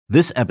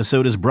This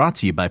episode is brought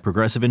to you by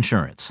Progressive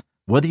Insurance.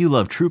 Whether you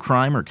love true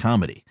crime or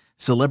comedy,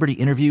 celebrity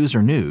interviews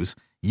or news,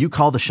 you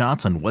call the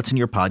shots on what's in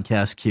your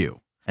podcast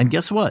queue. And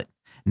guess what?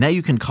 Now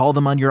you can call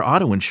them on your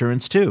auto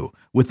insurance too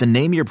with the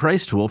Name Your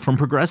Price tool from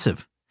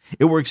Progressive.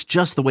 It works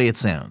just the way it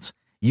sounds.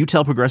 You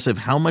tell Progressive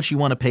how much you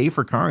want to pay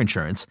for car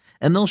insurance,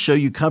 and they'll show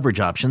you coverage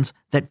options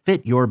that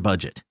fit your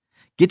budget.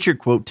 Get your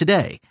quote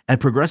today at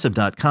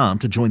Progressive.com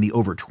to join the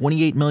over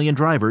 28 million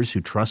drivers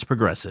who trust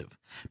Progressive.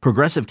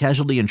 Progressive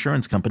Casualty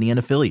Insurance Company and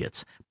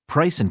Affiliates.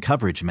 Price and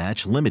coverage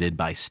match limited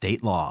by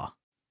state law.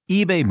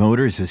 eBay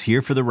Motors is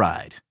here for the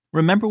ride.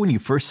 Remember when you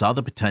first saw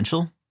the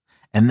potential?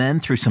 And then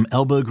through some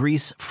elbow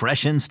grease,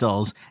 fresh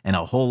installs, and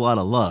a whole lot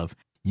of love,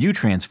 you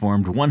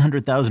transformed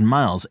 100,000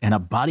 miles and a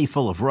body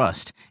full of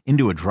rust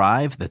into a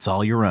drive that's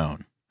all your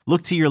own.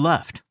 Look to your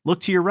left.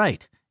 Look to your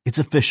right. It's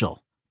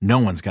official. No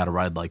one's got a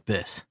ride like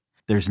this.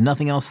 There's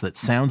nothing else that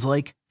sounds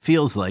like,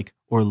 feels like,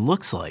 or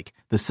looks like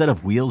the set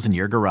of wheels in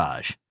your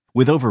garage.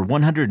 With over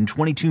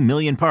 122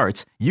 million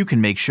parts, you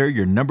can make sure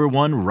your number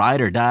one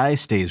ride or die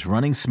stays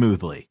running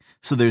smoothly.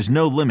 So there's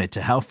no limit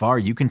to how far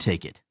you can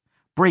take it.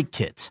 Brake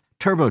kits,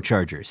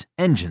 turbochargers,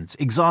 engines,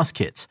 exhaust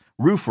kits,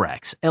 roof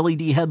racks,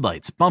 LED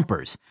headlights,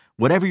 bumpers,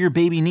 whatever your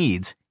baby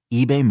needs,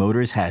 eBay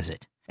Motors has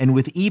it. And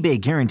with eBay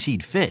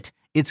Guaranteed Fit,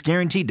 it's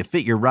guaranteed to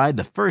fit your ride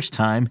the first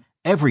time,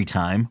 every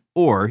time,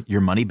 or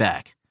your money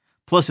back.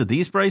 Plus, at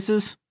these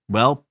prices,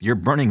 well, you're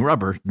burning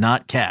rubber,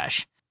 not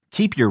cash.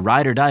 Keep your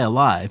ride or die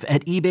alive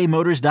at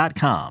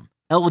ebaymotors.com.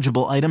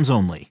 Eligible items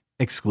only.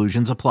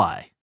 Exclusions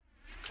apply.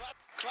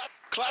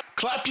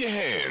 Clap your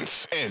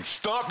hands and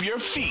stomp your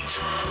feet.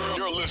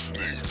 You're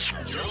listening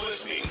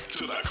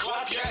to the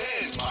Clap Your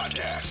Hands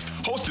podcast,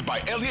 hosted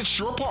by Elliot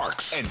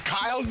Shore-Parks and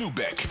Kyle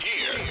Newbeck.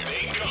 Here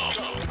they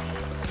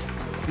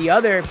go. The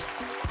other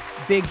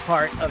big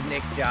part of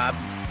Nick's job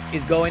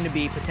is going to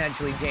be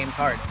potentially James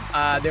Harden.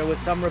 There was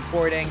some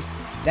reporting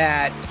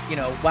that,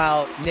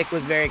 while Nick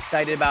was very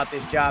excited about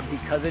this job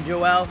because of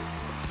Joel,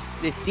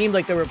 it seemed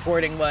like the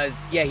reporting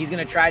was, he's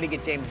going to try to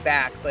get James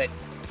back, but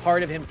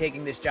part of him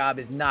taking this job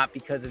is not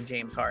because of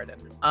James Harden.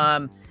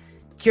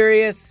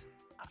 Curious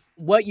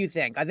what you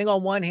think. I think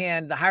on one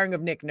hand, the hiring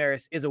of Nick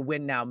Nurse is a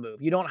win now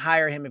move. You don't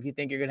hire him if you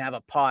think you're going to have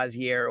a pause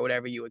year or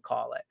whatever you would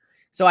call it.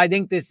 So I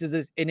think this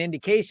is an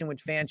indication,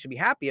 which fans should be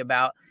happy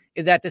about,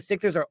 is that the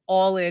Sixers are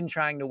all in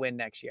trying to win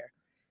next year.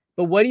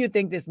 But what do you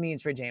think this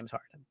means for James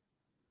Harden?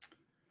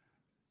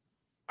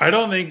 I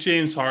don't think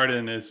James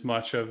Harden is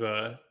much of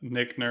a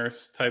Nick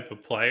Nurse type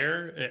of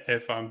player,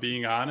 if I'm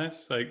being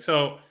honest.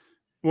 So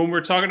when we're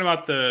talking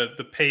about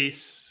the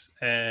pace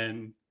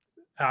and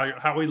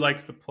how he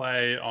likes to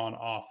play on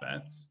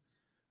offense,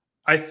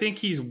 I think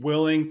he's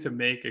willing to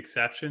make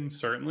exceptions,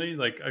 certainly.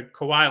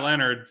 Kawhi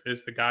Leonard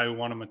is the guy who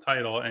won him a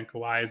title, and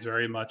Kawhi is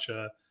very much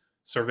a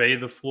survey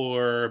the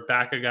floor,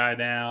 back a guy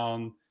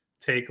down,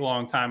 take a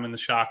long time in the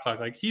shot clock.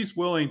 He's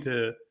willing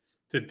to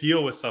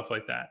deal with stuff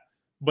like that.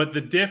 But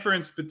the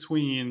difference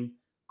between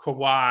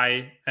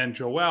Kawhi and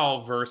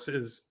Joel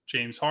versus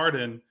James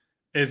Harden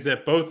is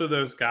that both of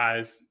those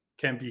guys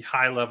can be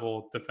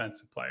high-level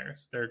defensive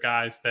players. They're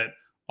guys that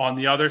on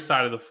the other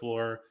side of the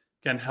floor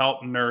can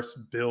help Nurse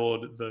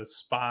build the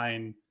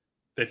spine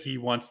that he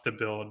wants to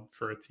build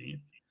for a team.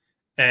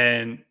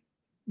 And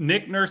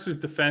Nick Nurse's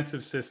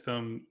defensive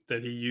system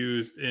that he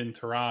used in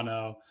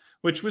Toronto,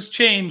 which was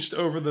changed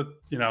over the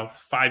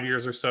 5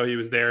 years or so he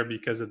was there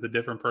because of the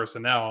different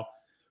personnel,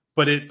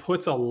 but it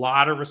puts a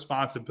lot of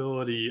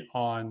responsibility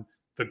on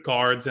the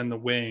guards and the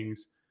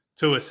wings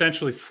to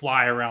essentially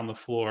fly around the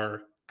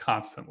floor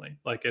constantly.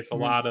 It's a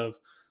lot of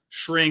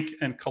shrink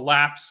and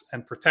collapse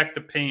and protect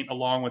the paint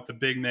along with the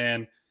big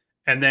man,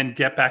 and then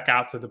get back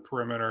out to the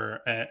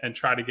perimeter and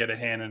try to get a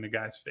hand in a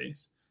guy's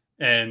face.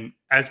 And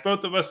as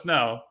both of us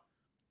know,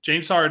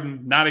 James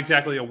Harden, not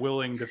exactly a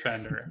willing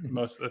defender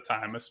most of the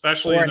time,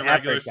 especially in the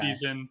regular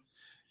season.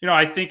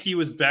 I think he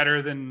was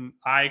better than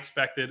I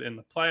expected in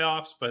the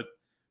playoffs, but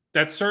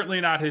that's certainly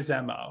not his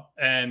MO.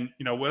 And,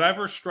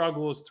 whatever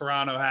struggles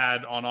Toronto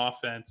had on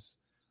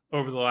offense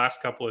over the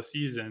last couple of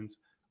seasons,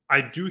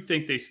 I do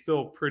think they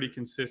still pretty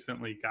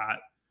consistently got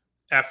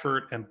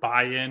effort and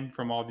buy-in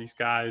from all these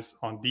guys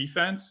on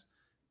defense.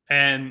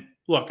 And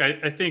look,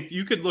 I think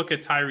you could look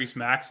at Tyrese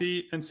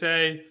Maxey and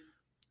say,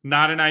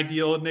 not an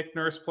ideal Nick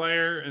Nurse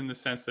player in the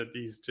sense that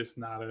he's just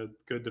not a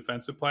good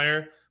defensive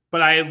player.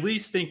 But I at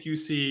least think you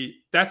see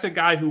that's a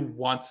guy who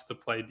wants to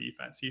play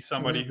defense. He's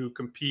somebody who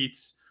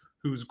competes,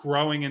 who's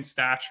growing in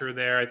stature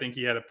there. I think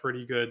he had a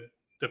pretty good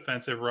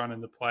defensive run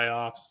in the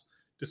playoffs,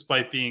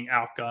 despite being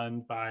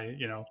outgunned by,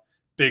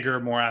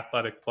 bigger, more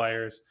athletic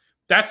players.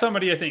 That's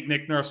somebody I think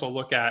Nick Nurse will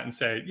look at and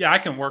say, I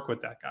can work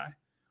with that guy.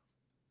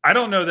 I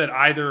don't know that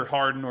either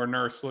Harden or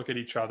Nurse look at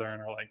each other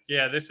and are like,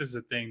 this is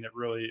a thing that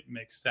really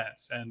makes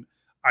sense. And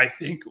I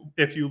think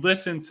if you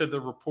listen to the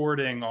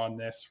reporting on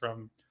this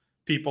from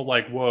people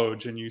like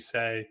Woj and you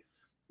say,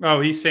 oh,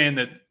 he's saying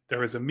that there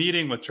was a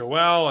meeting with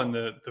Joel and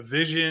the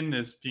vision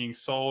is being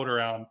sold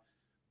around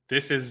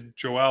this is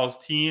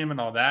Joel's team and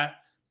all that.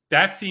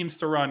 that seems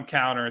to run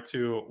counter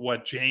to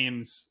what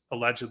James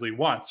allegedly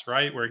wants,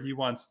 right? Where he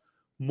wants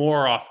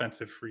more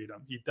offensive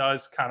freedom. He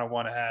does kind of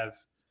want to have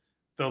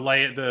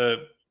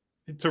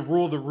to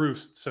rule the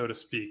roost, so to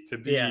speak, to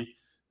be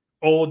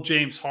old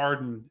James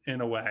Harden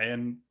in a way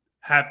and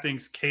have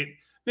things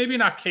maybe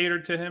not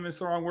catered to him is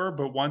the wrong word,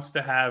 but wants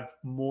to have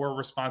more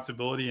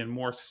responsibility and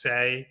more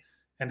say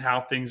in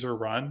how things are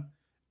run.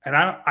 And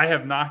I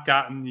have not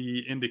gotten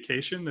the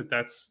indication that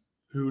that's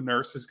who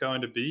Nurse is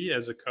going to be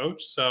as a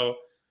coach. So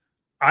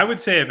I would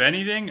say, if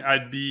anything,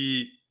 I'd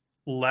be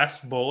less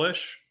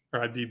bullish,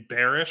 or I'd be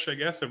bearish, I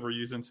guess, if we're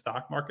using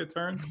stock market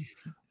terms,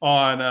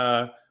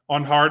 on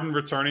Harden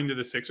returning to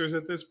the Sixers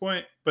at this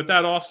point. But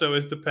that also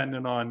is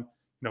dependent on,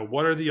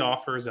 what are the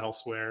offers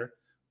elsewhere?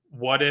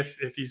 What if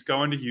he's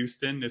going to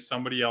Houston? Is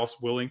somebody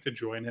else willing to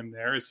join him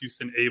there? Is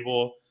Houston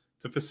able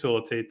to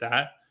facilitate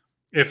that?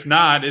 If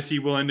not, is he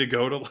willing to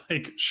go to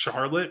like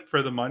Charlotte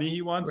for the money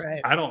he wants?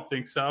 Right. I don't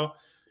think so.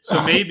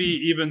 So maybe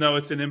even though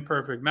it's an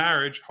imperfect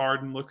marriage,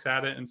 Harden looks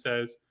at it and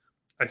says,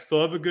 I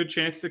still have a good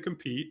chance to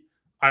compete.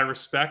 I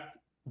respect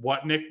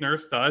what Nick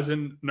Nurse does.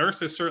 And Nurse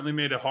has certainly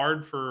made it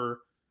hard for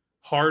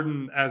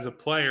Harden as a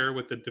player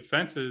with the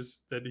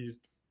defenses that he's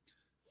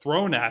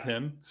thrown at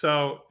him.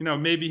 So,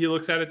 maybe he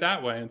looks at it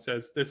that way and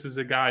says, this is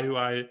a guy who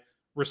I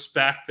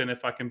respect. And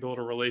if I can build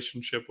a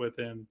relationship with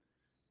him,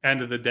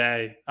 end of the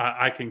day,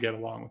 I can get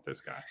along with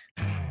this guy.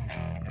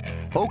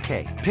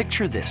 Okay,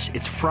 picture this.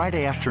 It's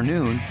Friday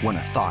afternoon when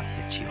a thought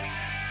hits you.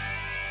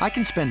 I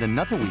can spend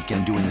another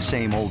weekend doing the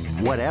same old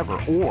whatever,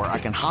 or I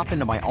can hop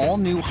into my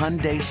all-new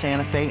Hyundai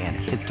Santa Fe and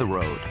hit the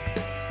road.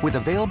 With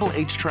available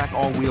H-Track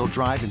all-wheel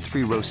drive and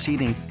 3-row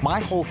seating, my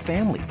whole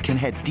family can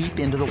head deep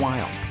into the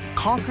wild.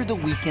 Conquer the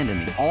weekend in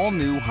the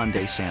all-new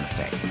Hyundai Santa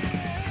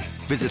Fe.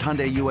 Visit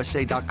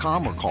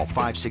HyundaiUSA.com or call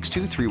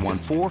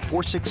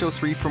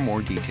 562-314-4603 for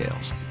more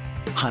details.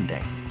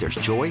 Hyundai, there's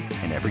joy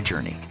in every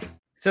journey.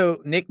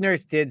 So Nick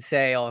Nurse did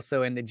say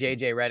also in the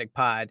JJ Redick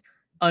pod,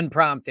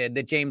 unprompted,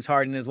 that James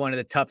Harden is one of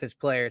the toughest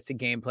players to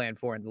game plan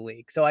for in the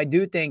league. So I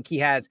do think he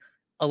has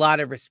a lot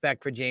of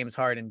respect for James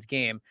Harden's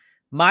game.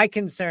 My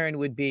concern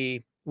would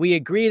be, we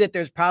agree that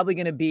there's probably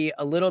going to be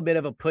a little bit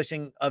of a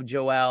pushing of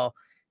Joel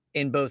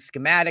in both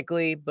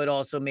schematically, but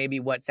also maybe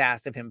what's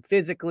asked of him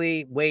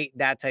physically, weight,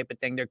 that type of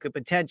thing. There could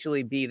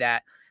potentially be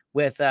that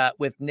with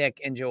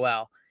Nick and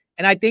Joel.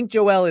 And I think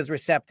Joel is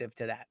receptive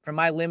to that. From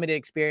my limited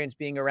experience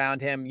being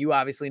around him, you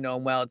obviously know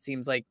him well. It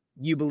seems like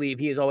you believe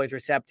he is always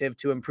receptive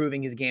to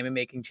improving his game and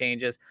making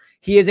changes.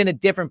 He is in a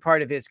different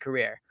part of his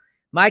career.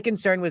 My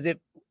concern would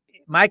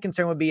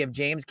be if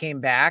James came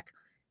back,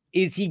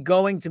 is he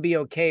going to be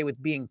okay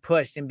with being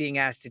pushed and being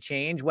asked to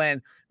change,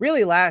 when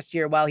really last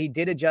year, while he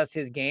did adjust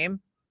his game,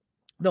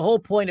 the whole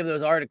point of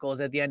those articles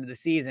at the end of the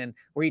season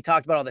where he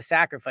talked about all the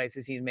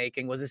sacrifices he's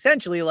making was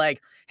essentially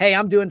like, hey,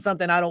 I'm doing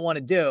something I don't want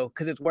to do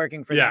because it's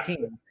working for the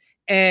team.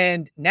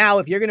 And now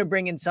if you're going to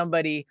bring in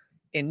somebody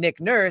in Nick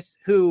Nurse,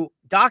 who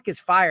Doc is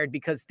fired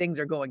because things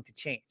are going to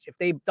change. If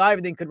they thought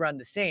everything could run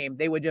the same,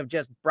 they would have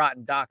just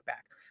brought Doc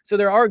back. So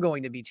there are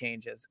going to be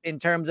changes in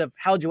terms of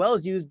how Joel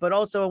is used, but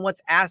also in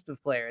what's asked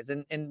of players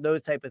and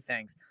those type of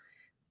things.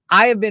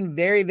 I have been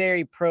very,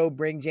 very pro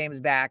bring James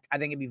back. I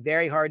think it'd be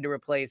very hard to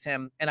replace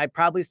him, and I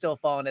probably still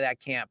fall into that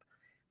camp.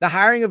 The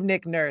hiring of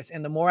Nick Nurse,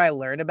 and the more I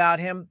learn about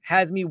him,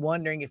 has me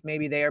wondering if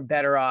maybe they are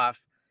better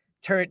off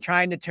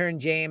trying to turn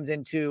James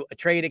into a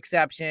trade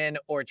exception,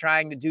 or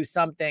trying to do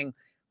something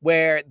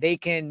where they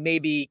can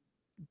maybe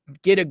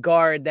get a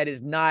guard that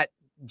is not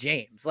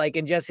James, like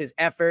in just his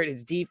effort,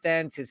 his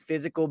defense, his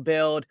physical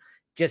build,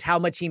 just how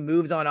much he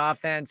moves on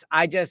offense.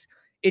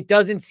 It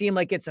doesn't seem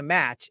like it's a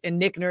match, and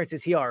Nick Nurse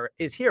is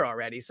here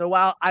already. So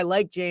while I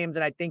like James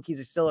and I think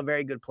he's still a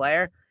very good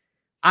player,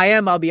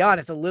 I'll be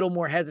honest, a little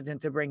more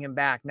hesitant to bring him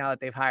back now that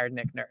they've hired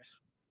Nick Nurse.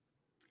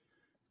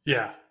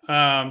 Yeah.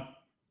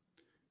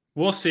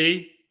 We'll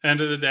see. End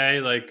of the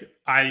day, like,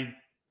 I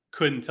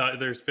couldn't tell.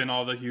 There's been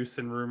all the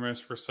Houston rumors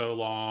for so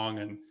long,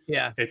 and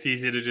it's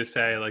easy to just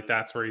say like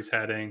that's where he's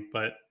heading.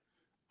 But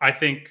I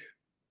think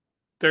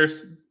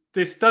this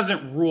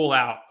doesn't rule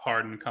out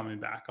Harden coming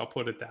back. I'll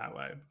put it that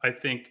way. I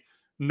think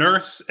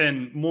Nurse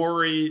and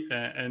Morey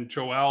and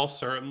Joel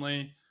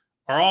certainly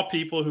are all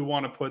people who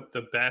want to put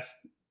the best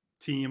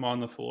team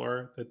on the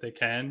floor that they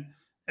can.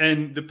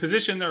 And the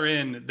position they're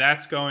in,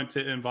 that's going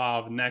to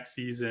involve next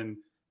season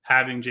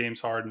having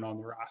James Harden on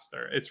the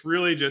roster. It's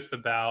really just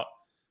about,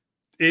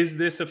 is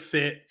this a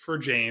fit for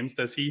James?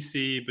 Does he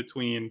see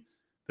between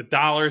the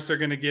dollars they're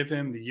going to give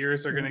him, the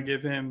years they're going to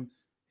give him,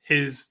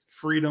 his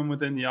freedom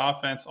within the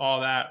offense,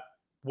 all that,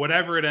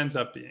 whatever it ends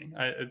up being,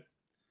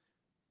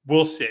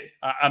 we'll see.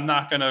 I'm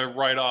not going to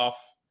write off,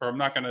 or I'm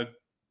not going to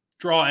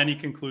draw any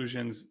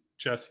conclusions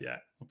just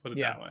yet. I'll put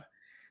it that way.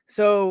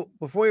 So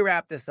before we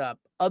wrap this up,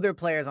 other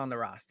players on the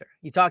roster.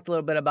 You talked a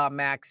little bit about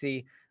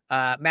Maxey.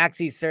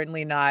 Maxey's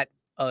certainly not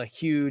a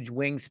huge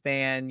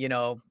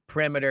wingspan,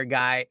 perimeter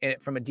guy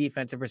from a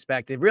defensive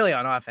perspective, really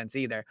on offense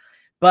either.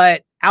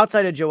 But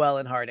outside of Joel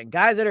and Harden,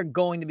 guys that are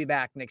going to be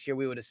back next year,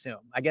 we would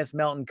assume. I guess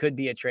Melton could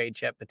be a trade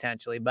chip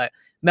potentially, but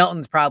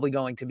Melton's probably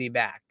going to be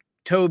back.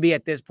 Toby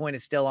at this point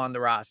is still on the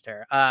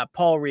roster.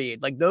 Paul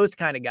Reed, like those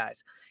kind of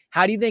guys.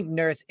 How do you think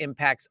Nurse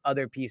impacts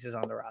other pieces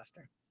on the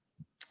roster?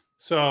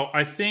 So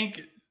I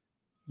think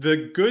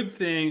the good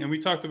thing, and we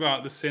talked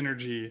about the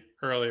synergy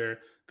earlier,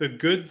 the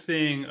good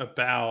thing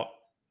about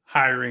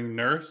hiring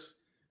Nurse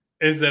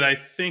is that I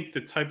think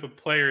the type of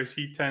players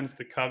he tends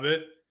to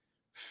covet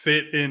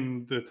fit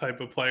in the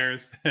type of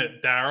players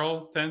that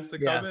Daryl tends to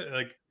covet,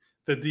 like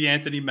the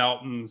DeAnthony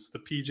Meltons, the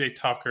PJ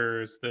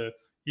Tuckers,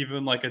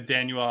 even like a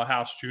Daniel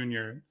House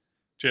Jr.,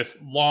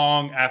 just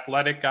long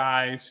athletic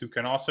guys who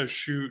can also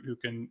shoot, who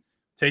can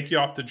take you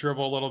off the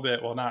dribble a little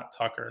bit. Well, not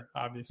Tucker,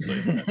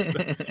 obviously.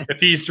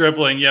 If he's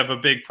dribbling, you have a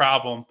big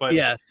problem. But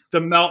the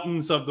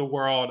Meltons of the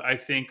world, I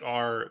think,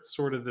 are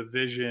sort of the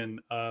vision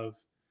of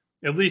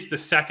at least the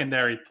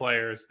secondary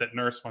players that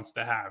Nurse wants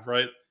to have,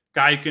 right?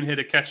 Guy who can hit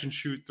a catch and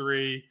shoot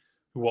three,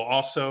 who will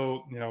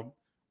also,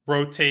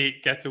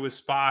 rotate, get to his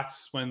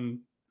spots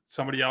when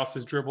somebody else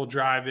is dribble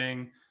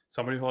driving,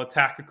 somebody who will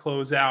attack a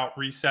closeout,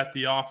 reset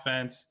the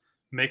offense,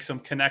 make some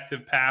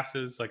connective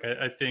passes. Like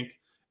I think,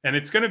 and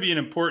it's going to be an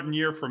important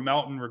year for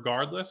Melton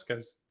regardless,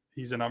 because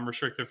he's an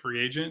unrestricted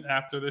free agent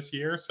after this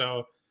year.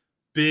 So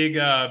big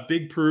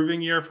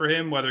proving year for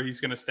him, whether he's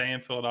going to stay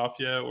in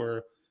Philadelphia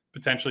or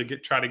potentially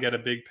try to get a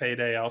big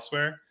payday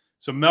elsewhere.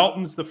 So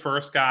Melton's the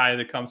first guy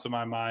that comes to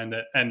my mind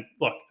and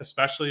look,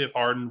 especially if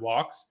Harden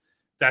walks,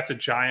 that's a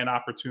giant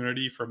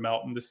opportunity for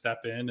Melton to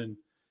step in, and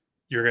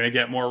you're going to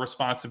get more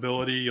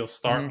responsibility. You'll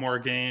start more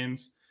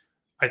games.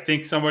 I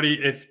think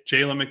if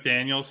Jalen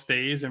McDaniels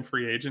stays in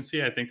free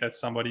agency, I think that's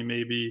somebody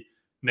maybe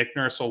Nick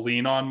Nurse will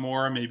lean on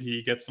more. Maybe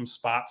he gets some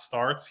spot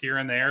starts here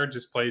and there,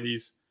 just play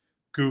these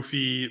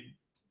goofy,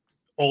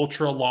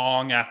 ultra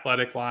long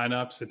athletic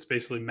lineups. It's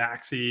basically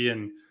Maxey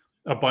and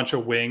a bunch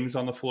of wings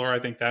on the floor. I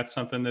think that's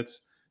something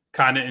that's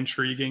kind of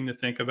intriguing to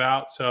think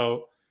about.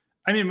 So,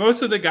 I mean,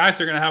 most of the guys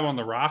they're going to have on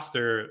the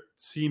roster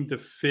seem to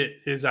fit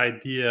his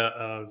idea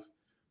of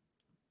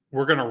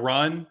we're going to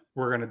run,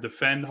 we're going to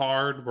defend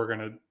hard, we're going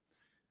to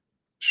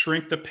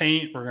shrink the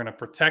paint, we're going to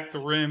protect the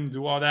rim,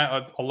 do all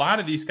that. A lot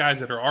of these guys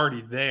that are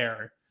already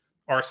there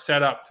are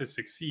set up to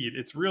succeed.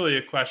 It's really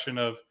a question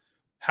of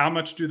how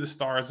much do the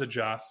stars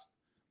adjust?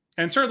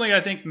 And certainly I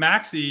think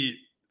Maxey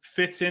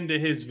fits into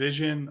his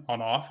vision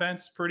on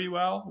offense pretty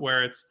well,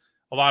 where it's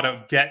a lot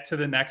of get to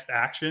the next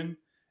action.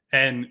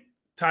 And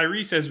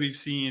Tyrese, as we've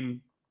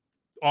seen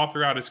all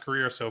throughout his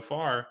career so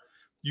far,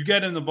 you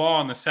get him the ball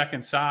on the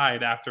second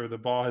side after the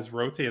ball has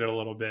rotated a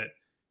little bit,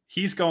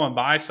 he's going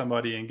by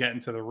somebody and getting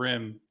to the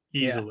rim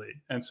easily.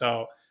 Yeah. And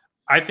so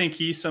I think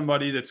he's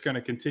somebody that's going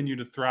to continue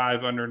to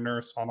thrive under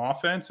Nurse on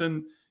offense.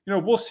 And,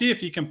 we'll see if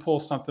he can pull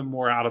something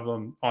more out of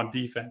him on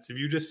defense. If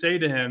you just say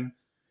to him,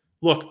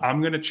 look, I'm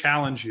going to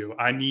challenge you.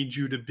 I need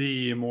you to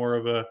be more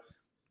of a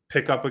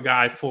pick up a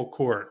guy full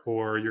court,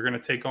 or you're going to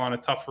take on a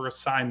tougher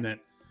assignment,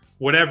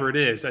 whatever it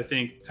is. I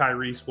think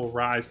Tyrese will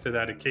rise to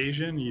that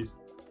occasion. He's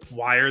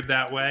wired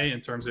that way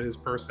in terms of his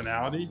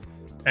personality.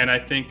 And I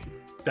think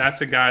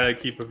that's a guy that I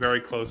keep a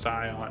very close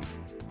eye on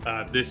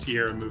this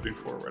year and moving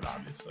forward,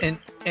 obviously.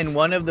 And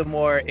one of the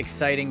more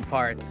exciting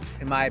parts,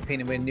 in my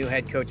opinion, when a new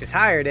head coach is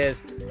hired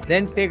is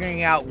then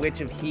figuring out which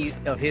of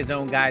his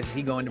own guys is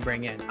he going to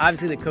bring in.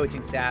 Obviously the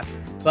coaching staff,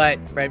 but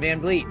Fred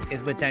VanVleet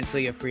is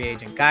potentially a free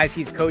agent. Guys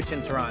he's coached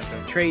in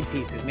Toronto, trade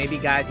pieces, maybe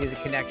guys he has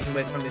a connection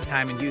with from his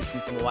time in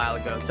Houston from a while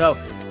ago. So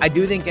I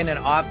do think in an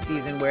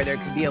offseason where there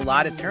could be a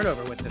lot of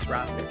turnover with this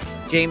roster,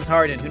 James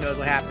Harden, who knows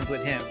what happens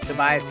with him,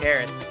 Tobias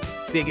Harris,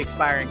 big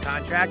expiring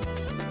contract.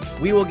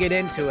 We will get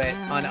into it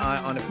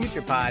on a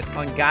future pod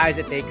on guys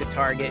that they could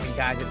target and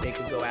guys that they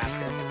could go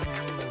after.